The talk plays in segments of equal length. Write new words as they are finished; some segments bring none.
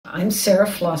I'm Sarah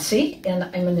Flosi, and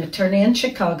I'm an attorney in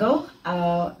Chicago.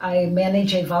 I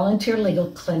manage a volunteer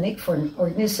legal clinic for an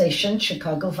organization,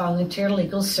 Chicago Volunteer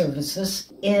Legal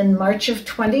Services. In March of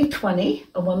 2020,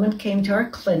 a woman came to our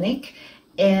clinic,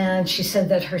 and she said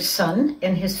that her son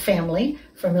and his family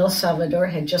from El Salvador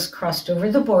had just crossed over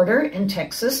the border in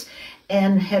Texas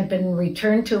and had been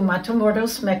returned to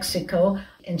Matamoros, Mexico,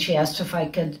 and she asked if I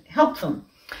could help them.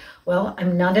 Well,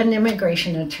 I'm not an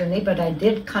immigration attorney, but I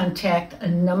did contact a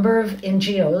number of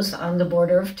NGOs on the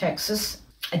border of Texas.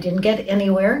 I didn't get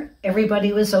anywhere.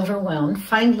 Everybody was overwhelmed.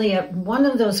 Finally, at one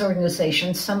of those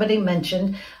organizations, somebody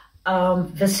mentioned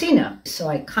VECINA. So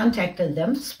I contacted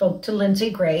them, spoke to Lindsay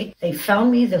Gray. They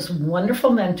found me this wonderful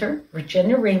mentor,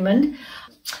 Virginia Raymond.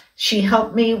 She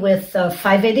helped me with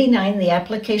 589, the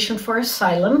application for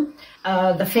asylum.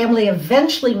 The family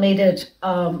eventually made it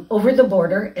over the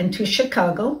border into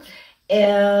Chicago,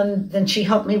 and then she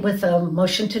helped me with a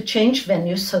motion to change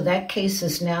venue, so that case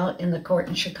is now in the court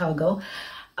in Chicago.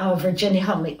 Virginia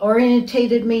helped me,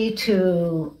 orientated me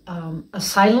to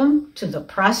Asylum, to the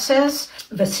process.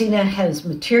 VECINA has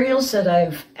materials that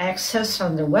I've accessed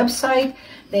on their website.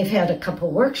 They've had a couple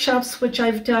workshops, which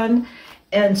I've done.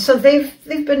 And so they've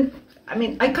been,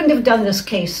 I couldn't have done this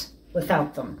case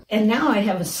without them. And now I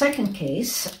have a second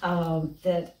case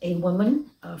that a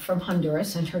woman from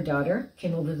Honduras and her daughter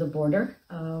came over the border,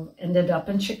 ended up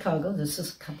in Chicago. This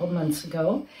is a couple months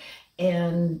ago.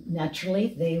 And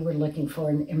naturally, they were looking for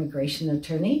an immigration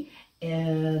attorney,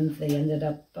 and they ended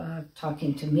up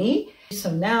talking to me.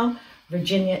 So now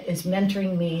Virginia is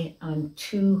mentoring me on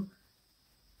 2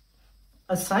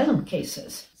 asylum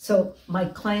cases. So my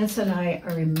clients and I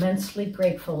are immensely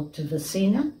grateful to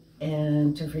VECINA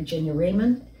and to Virginia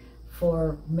Raymond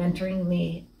for mentoring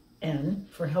me and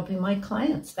for helping my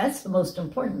clients. That's the most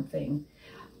important thing,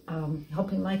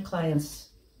 helping my clients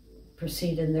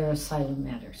proceed in their asylum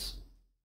matters.